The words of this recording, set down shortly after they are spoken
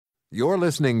You're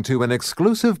listening to an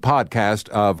exclusive podcast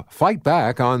of Fight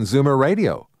Back on Zoomer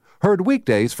Radio. Heard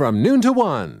weekdays from noon to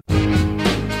 1.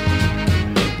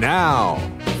 Now,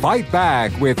 Fight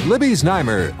Back with Libby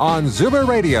Znaimer on Zoomer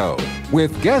Radio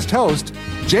with guest host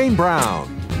Jane Brown.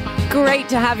 Great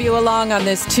to have you along on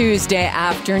this Tuesday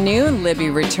afternoon. Libby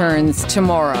returns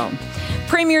tomorrow.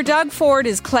 Premier Doug Ford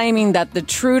is claiming that the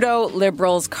Trudeau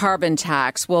Liberals' carbon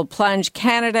tax will plunge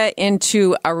Canada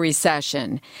into a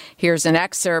recession. Here's an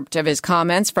excerpt of his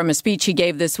comments from a speech he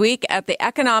gave this week at the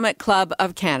Economic Club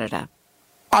of Canada.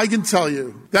 I can tell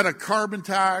you that a carbon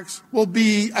tax will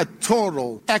be a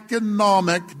total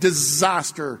economic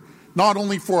disaster, not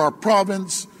only for our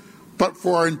province, but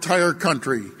for our entire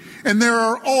country. And there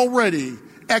are already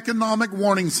economic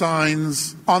warning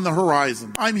signs on the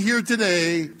horizon. I'm here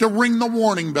today to ring the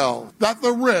warning bell that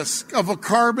the risk of a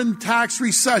carbon tax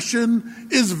recession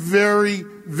is very,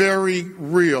 very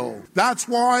real. That's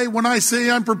why when I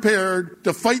say I'm prepared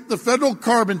to fight the federal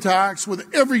carbon tax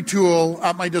with every tool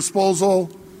at my disposal,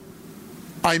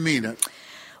 I mean it.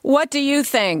 What do you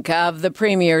think of the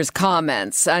Premier's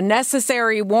comments? A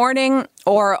necessary warning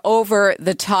or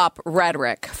over-the-top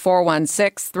rhetoric?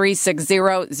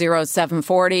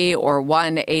 416-360-0740 or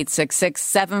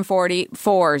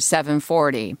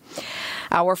 1-866-740-4740.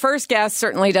 Our first guest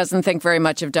certainly doesn't think very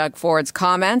much of Doug Ford's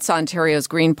comments. Ontario's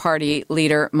Green Party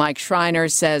leader Mike Schreiner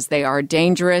says they are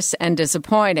dangerous and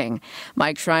disappointing.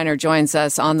 Mike Schreiner joins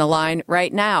us on the line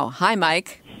right now. Hi,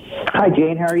 Mike. Hi,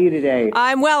 Jane. How are you today?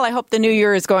 I'm well. I hope the new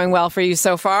year is going well for you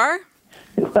so far.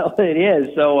 Well, it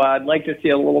is. So I'd like to see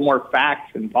a little more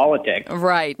facts in politics.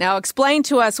 Right. Now, explain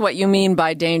to us what you mean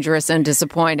by dangerous and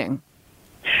disappointing.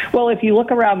 Well, if you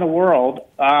look around the world,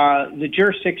 the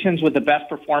jurisdictions with the best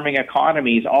performing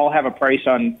economies all have a price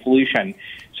on pollution.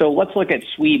 So let's look at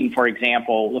Sweden, for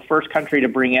example, the first country to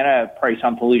bring in a price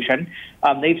on pollution.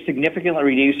 They've significantly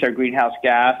reduced their greenhouse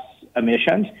gas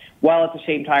emissions, while at the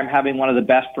same time having one of the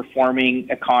best performing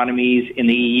economies in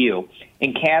the EU.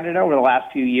 In Canada, over the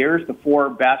last few years, the four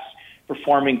best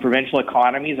performing provincial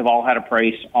economies have all had a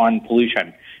price on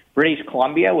pollution. British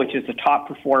Columbia, which is the top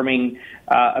performing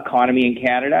economy in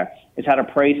Canada, has had a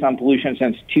price on pollution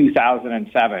since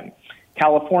 2007.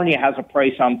 California has a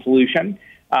price on pollution.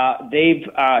 They've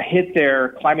hit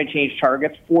their climate change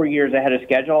targets 4 years ahead of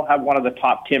schedule, have one of the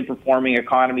top 10 performing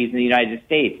economies in the United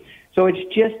States. So it's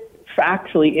just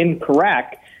factually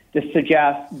incorrect to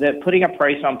suggest that putting a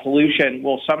price on pollution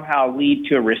will somehow lead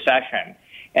to a recession.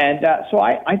 And so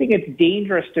I think it's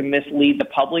dangerous to mislead the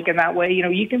public in that way. You know,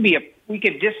 we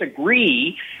could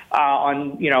disagree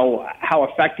on, how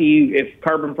effective, if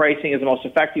carbon pricing is the most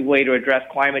effective way to address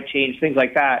climate change, things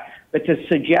like that. But to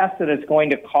suggest that it's going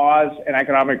to cause an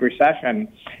economic recession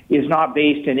is not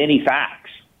based in any facts.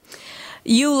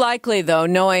 You likely, though,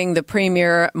 knowing the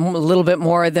Premier a little bit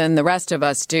more than the rest of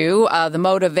us do, the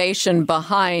motivation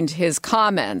behind his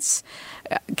comments.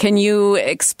 Can you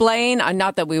explain,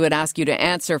 not that we would ask you to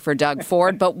answer for Doug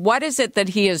Ford, but what is it that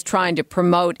he is trying to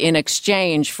promote in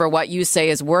exchange for what you say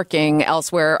is working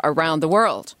elsewhere around the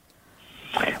world?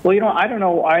 Well, I don't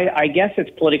know. I guess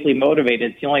it's politically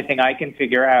motivated. It's the only thing I can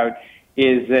figure out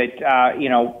is that,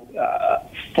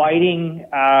 fighting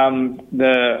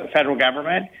the federal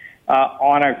government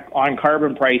on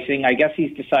carbon pricing, I guess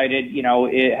he's decided,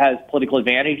 it has political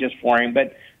advantages for him.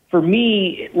 But for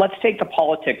me, let's take the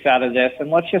politics out of this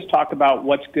and let's just talk about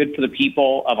what's good for the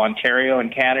people of Ontario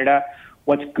and Canada,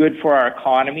 what's good for our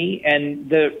economy. And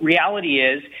the reality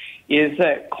is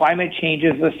that climate change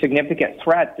is a significant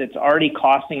threat that's already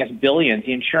costing us billions.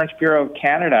 The Insurance Bureau of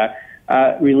Canada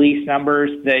released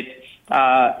numbers that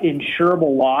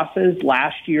insurable losses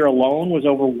last year alone was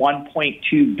over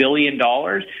 $1.2 billion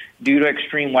due to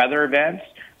extreme weather events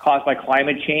caused by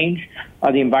climate change.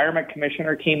 The Environment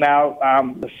Commissioner came out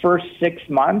the first 6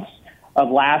 months of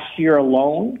last year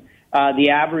alone. The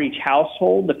average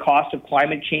household, the cost of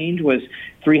climate change was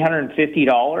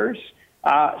 $350.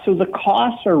 So the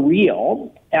costs are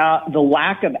real. The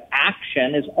lack of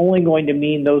action is only going to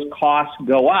mean those costs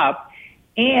go up.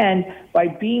 And by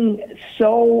being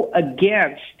so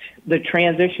against the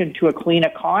transition to a clean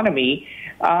economy,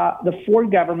 the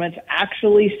Ford government's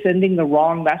actually sending the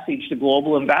wrong message to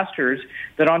global investors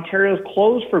that Ontario's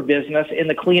closed for business in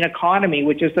the clean economy,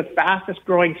 which is the fastest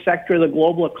growing sector of the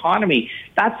global economy.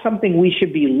 That's something we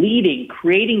should be leading,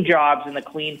 creating jobs in the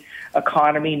clean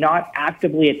economy, not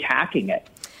actively attacking it.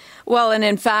 Well, and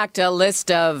in fact, a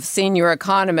list of senior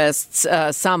economists,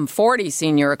 some 40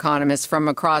 senior economists from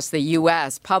across the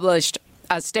U.S., published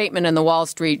a statement in the Wall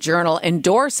Street Journal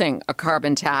endorsing a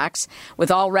carbon tax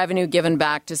with all revenue given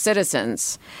back to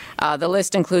citizens. The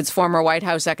list includes former White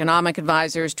House economic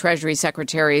advisors, Treasury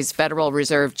secretaries, Federal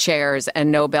Reserve chairs,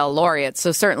 and Nobel laureates.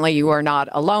 So certainly you are not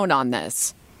alone on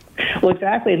this. Well,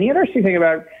 exactly. And the interesting thing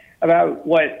about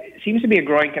what seems to be a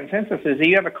growing consensus is that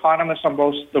you have economists on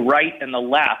both the right and the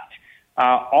left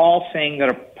all saying that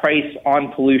a price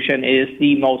on pollution is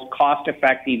the most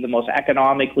cost-effective, the most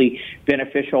economically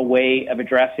beneficial way of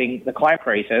addressing the climate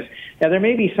crisis. Now, there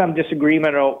may be some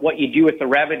disagreement on what you do with the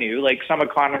revenue. Like some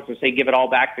economists would say, give it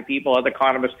all back to people. Other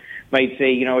economists might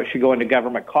say, it should go into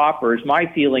government coffers. My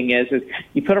feeling is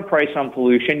you put a price on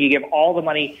pollution, you give all the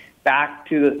money back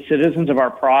to the citizens of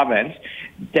our province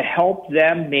to help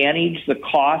them manage the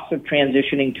costs of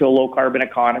transitioning to a low-carbon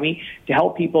economy, to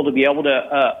help people to be able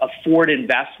to afford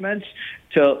investments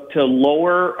to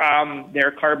lower their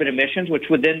carbon emissions, which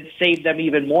would then save them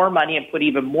even more money and put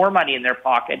even more money in their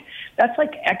pocket. That's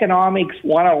like economics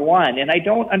 101, and I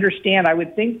don't understand. I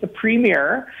would think the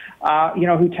Premier,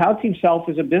 who touts himself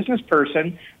as a business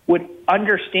person, would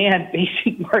understand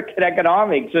basic market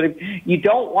economics. So if you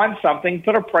don't want something,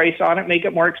 put a price on it, make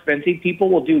it more expensive. People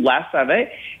will do less of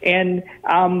it, and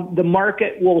the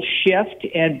market will shift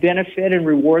and benefit and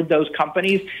reward those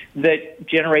companies that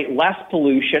generate less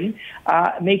pollution,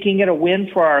 making it a win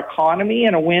for our economy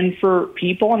and a win for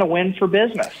people and a win for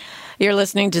business. You're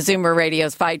listening to Zoomer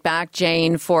Radio's Fight Back.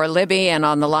 Jane for Libby, and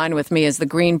on the line with me is the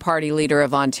Green Party leader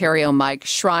of Ontario, Mike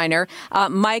Schreiner.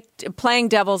 Mike, playing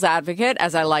devil's advocate,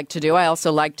 as I like to do, I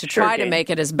also like to try to make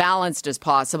it as balanced as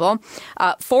possible.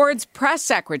 Ford's press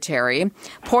secretary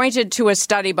pointed to a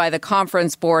study by the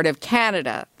Conference Board of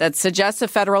Canada that suggests a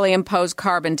federally imposed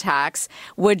carbon tax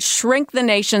would shrink the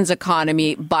nation's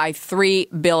economy by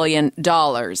 $3 billion.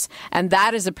 And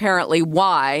that is apparently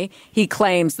why he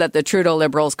claims that the Trudeau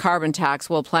Liberals' carbon tax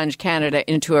will plunge Canada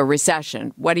into a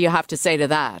recession. What do you have to say to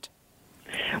that?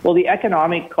 Well, the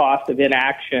economic costs of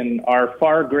inaction are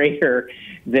far greater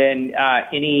than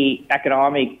any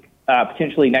economic,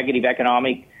 potentially negative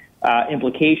economic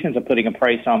implications of putting a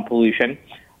price on pollution.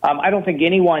 I don't think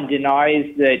anyone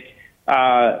denies that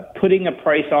putting a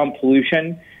price on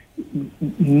pollution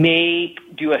may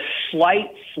do a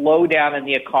slight slowdown in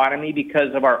the economy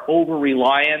because of our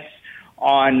over-reliance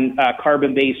on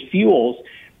carbon-based fuels.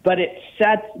 But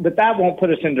that won't put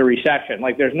us into recession.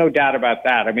 Like, there's no doubt about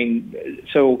that. But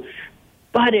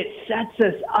it sets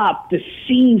us up to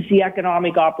seize the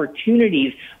economic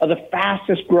opportunities of the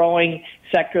fastest growing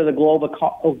sector of the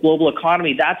global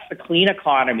economy. That's the clean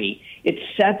economy. It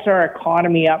sets our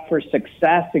economy up for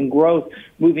success and growth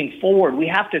moving forward. We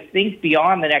have to think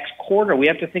beyond the next quarter. We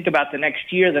have to think about the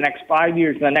next year, the next 5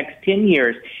 years, the next 10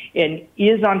 years. And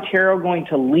is Ontario going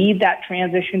to lead that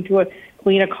transition to a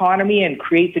clean economy and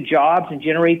create the jobs and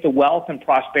generate the wealth and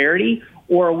prosperity?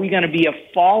 Or are we going to be a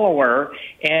follower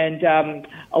and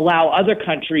allow other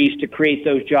countries to create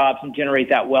those jobs and generate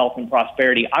that wealth and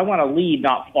prosperity? I want to lead,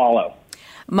 not follow.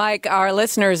 Mike, our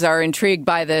listeners are intrigued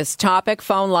by this topic.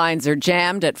 Phone lines are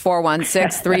jammed at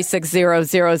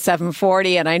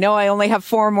 416-360-0740. And I know I only have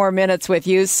 4 more minutes with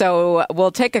you, so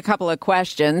we'll take a couple of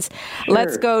questions. Sure.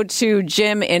 Let's go to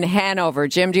Jim in Hanover.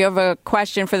 Jim, do you have a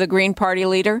question for the Green Party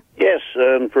leader? Yes,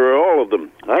 and for all of them.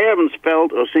 I haven't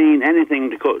spelt or seen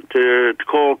anything to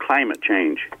call climate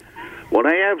change. What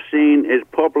I have seen is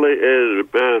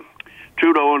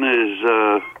Trudeau and his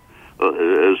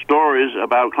stories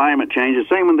about climate change. The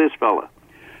same with this fella.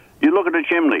 You look at a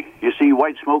chimney, you see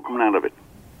white smoke coming out of it.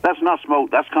 That's not smoke,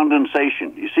 that's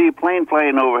condensation. You see a plane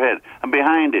flying overhead, and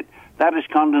behind it, that is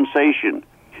condensation.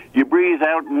 You breathe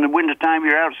out in the wintertime,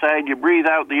 you're outside, you breathe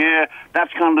out the air,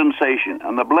 that's condensation.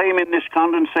 And they're blaming this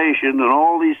condensation and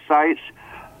all these sites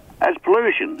as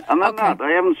pollution. And they're not.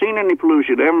 I haven't seen any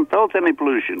pollution. I haven't felt any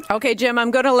pollution. Okay, Jim, I'm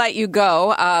going to let you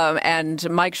go, and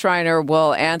Mike Schreiner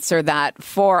will answer that.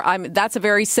 That's a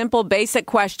very simple, basic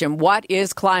question. What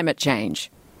is climate change?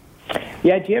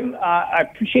 Yeah, Jim, I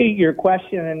appreciate your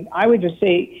question. And I would just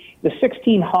say the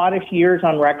 16 hottest years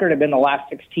on record have been the last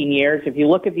 16 years. If you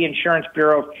look at the Insurance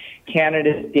Bureau of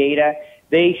Canada's data,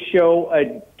 they show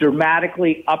a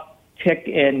dramatically uptick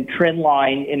in trend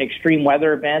line in extreme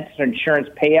weather events and insurance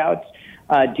payouts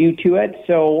due to it.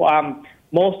 So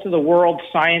most of the world's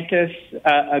scientists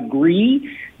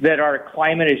agree that our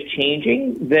climate is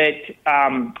changing, that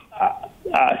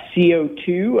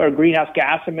CO2, or greenhouse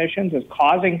gas emissions, is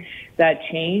causing that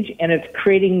change, and it's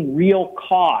creating real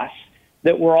costs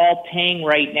that we're all paying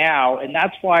right now. And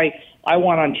that's why I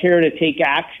want Ontario to take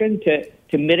action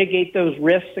to mitigate those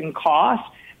risks and costs,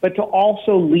 but to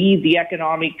also lead the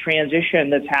economic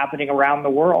transition that's happening around the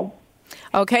world.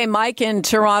 Okay, Mike in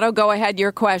Toronto, go ahead.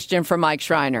 Your question for Mike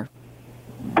Schreiner.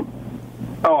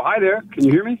 Oh, hi there. Can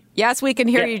you hear me? Yes, we can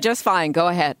hear you just fine. Go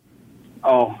ahead.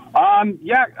 Oh,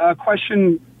 a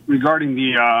question regarding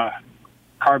the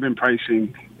carbon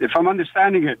pricing. If I'm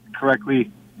understanding it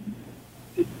correctly,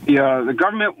 the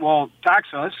government will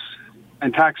tax us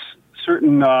and tax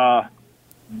certain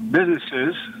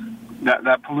businesses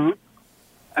that pollute,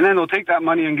 and then they'll take that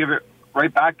money and give it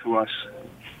right back to us.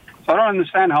 So I don't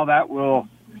understand how that will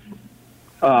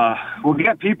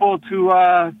get people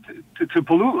to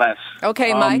pollute less.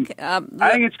 Okay, Mike. I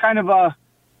think it's kind of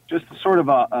just a sort of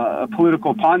a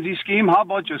political Ponzi scheme. How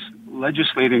about just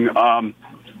legislating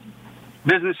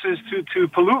businesses to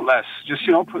pollute less? Just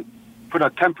put a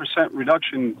 10%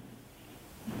 reduction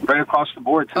right across the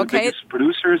board to the biggest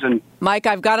producers. And Mike,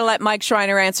 I've got to let Mike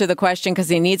Schreiner answer the question because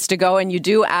he needs to go, and you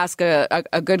do ask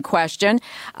a good question.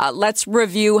 Let's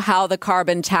review how the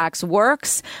carbon tax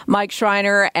works, Mike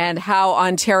Schreiner, and how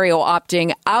Ontario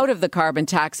opting out of the carbon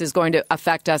tax is going to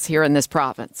affect us here in this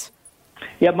province.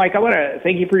 Yeah, Mike, I want to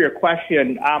thank you for your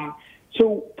question.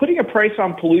 So putting a price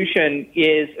on pollution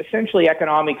is essentially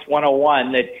economics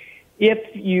 101, that if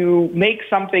you make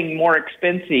something more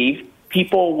expensive,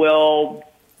 people will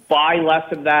buy less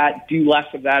of that, do less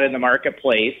of that in the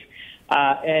marketplace.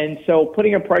 And so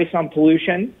putting a price on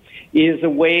pollution is a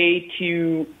way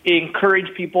to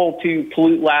encourage people to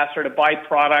pollute less or to buy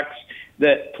products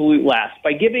that pollute less.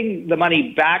 By giving the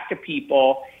money back to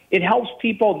people, it helps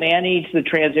people manage the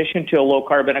transition to a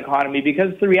low-carbon economy,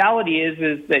 because the reality is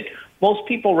that most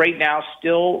people right now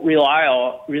still rely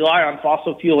on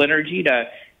fossil fuel energy to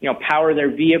power their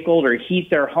vehicles or heat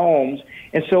their homes.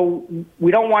 And so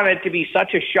we don't want it to be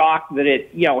such a shock that it,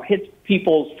 hits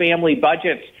people's family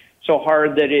budgets so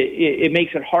hard that it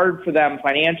makes it hard for them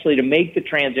financially to make the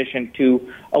transition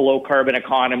to a low-carbon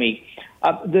economy.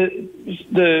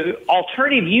 The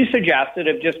alternative you suggested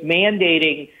of just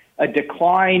mandating a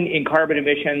decline in carbon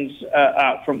emissions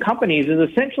from companies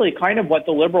is essentially kind of what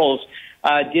the Liberals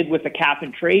did with the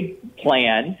cap-and-trade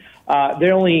plan.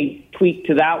 Their only tweak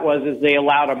to that was they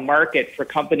allowed a market for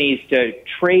companies to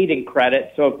trade in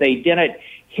credit. So if they didn't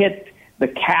hit the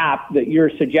cap that you're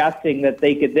suggesting, that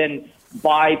they could then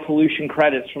buy pollution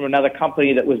credits from another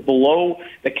company that was below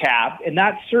the cap. And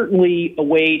that's certainly a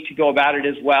way to go about it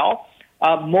as well.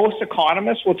 Most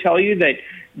economists will tell you that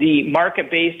the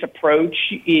market-based approach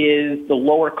is the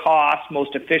lower cost,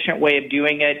 most efficient way of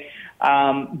doing it.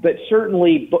 But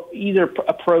certainly either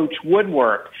approach would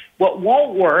work. What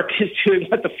won't work is doing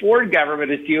what the Ford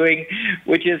government is doing,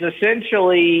 which is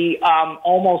essentially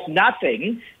almost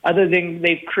nothing, other than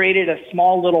they've created a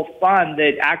small little fund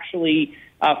that actually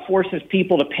forces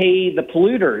people to pay the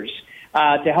polluters,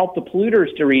 to help the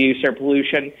polluters to reduce their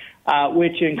pollution,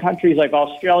 which in countries like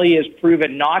Australia has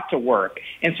proven not to work.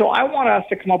 And so I want us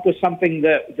to come up with something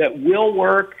that will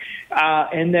work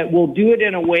and that will do it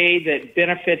in a way that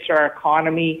benefits our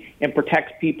economy and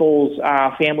protects people's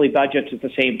family budgets at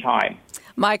the same time.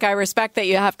 Mike, I respect that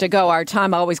you have to go. Our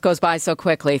time always goes by so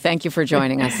quickly. Thank you for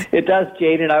joining us. It does,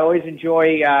 Jade, and I always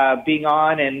enjoy being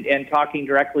on and talking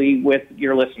directly with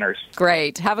your listeners.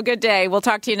 Great. Have a good day. We'll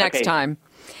talk to you next time.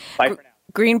 Bye for now.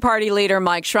 Green Party leader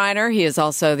Mike Schreiner. He is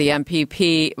also the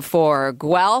MPP for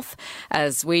Guelph.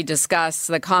 As we discuss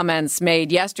the comments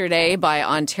made yesterday by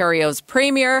Ontario's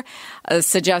Premier,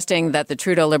 suggesting that the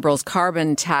Trudeau Liberals'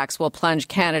 carbon tax will plunge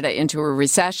Canada into a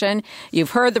recession.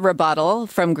 You've heard the rebuttal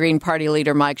from Green Party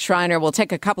leader Mike Schreiner. We'll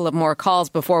take a couple of more calls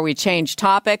before we change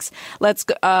topics. Let's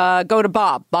go to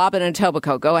Bob. Bob in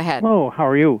Etobicoke. Go ahead. Hello, how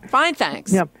are you? Fine,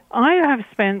 thanks. Yeah, I have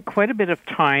spent quite a bit of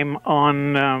time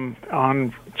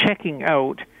on checking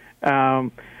out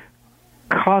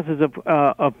causes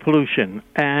of pollution,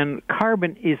 and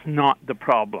carbon is not the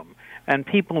problem, and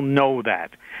people know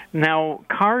that. Now,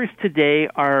 cars today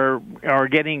are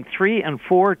getting 3 and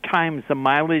 4 times the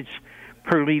mileage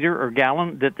per liter or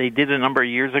gallon that they did a number of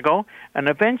years ago, and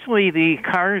eventually the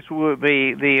cars will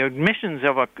be, the emissions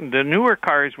of the newer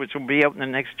cars, which will be out in the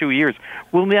next 2 years,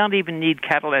 will not even need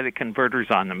catalytic converters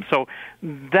on them. So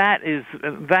that is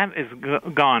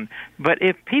gone. But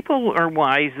if people are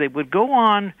wise, they would go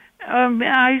on,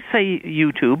 I say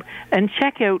YouTube, and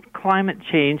check out climate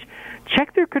change,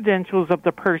 check their credentials of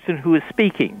the person who is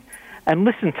speaking, and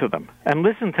listen to them,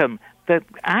 The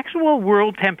actual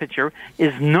world temperature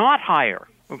is not higher,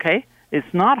 okay?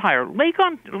 It's not higher. Lake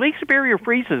Superior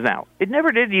freezes now. It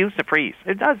never did used to freeze.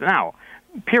 It does now,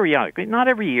 periodically. Not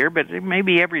every year, but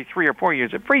maybe every 3 or 4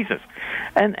 years it freezes.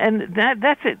 And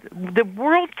that's it. The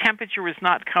world temperature is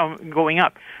not going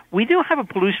up. We do have a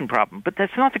pollution problem, but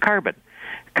that's not the carbon.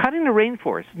 Cutting the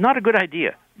rainforest, not a good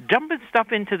idea. Dumping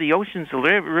stuff into the oceans, the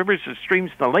rivers, the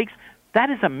streams, the lakes, That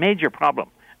is a major problem.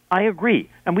 I agree.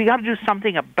 And we got to do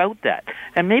something about that.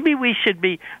 And maybe we should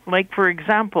be, like, for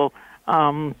example,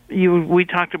 we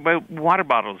talked about water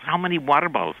bottles. How many water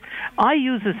bottles? I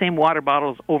use the same water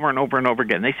bottles over and over and over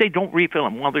again. They say don't refill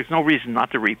them. Well, there's no reason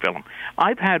not to refill them.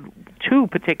 I've had 2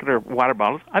 particular water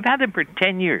bottles. I've had them for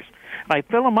 10 years. I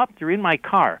fill them up. They're in my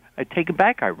car. I take them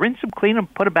back. I rinse them, clean them,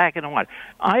 put them back in the water.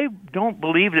 I don't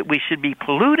believe that we should be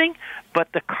polluting, but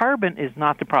the carbon is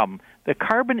not the problem. The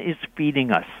carbon is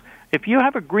feeding us. If you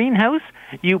have a greenhouse,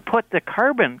 you put the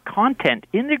carbon content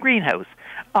in the greenhouse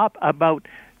up about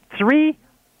 300%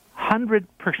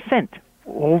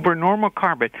 over normal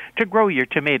carbon to grow your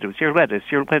tomatoes, your lettuce,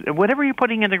 whatever you're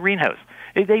putting in the greenhouse.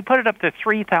 They put it up to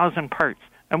 3,000 parts,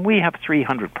 and we have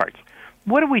 300 parts.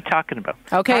 What are we talking about?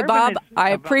 Okay, Bob, I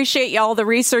appreciate all the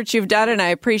research you've done, and I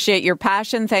appreciate your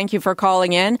passion. Thank you for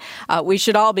calling in. We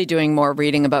should all be doing more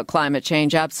reading about climate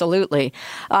change, absolutely.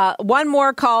 One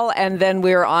more call, and then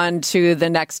we're on to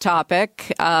the next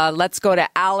topic. Let's go to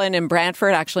Alan in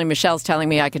Brantford. Actually, Michelle's telling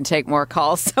me I can take more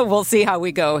calls, so we'll see how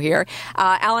we go here.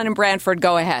 Alan in Brantford,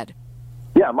 go ahead.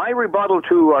 Yeah, my rebuttal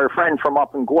to our friend from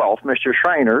up in Guelph, Mr.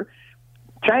 Schreiner,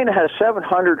 China has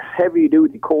 700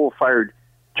 heavy-duty coal-fired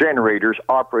generators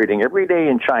operating every day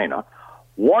in China.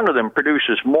 One of them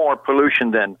produces more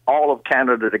pollution than all of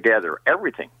Canada together.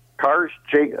 Everything. Cars,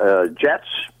 jets,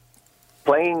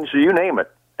 planes, you name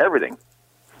it. Everything.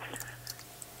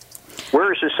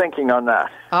 Where is his thinking on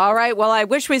that? All right. Well, I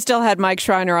wish we still had Mike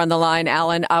Schreiner on the line,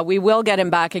 Alan. We will get him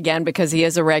back again because he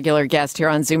is a regular guest here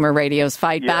on Zoomer Radio's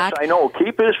Fight Back. Yes, I know.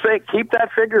 Keep that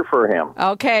figure for him.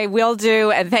 Okay, will do.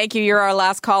 And thank you. You're our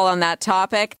last call on that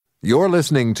topic. You're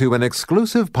listening to an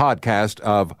exclusive podcast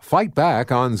of Fight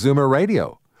Back on Zoomer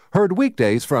Radio. Heard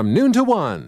weekdays from noon to 1.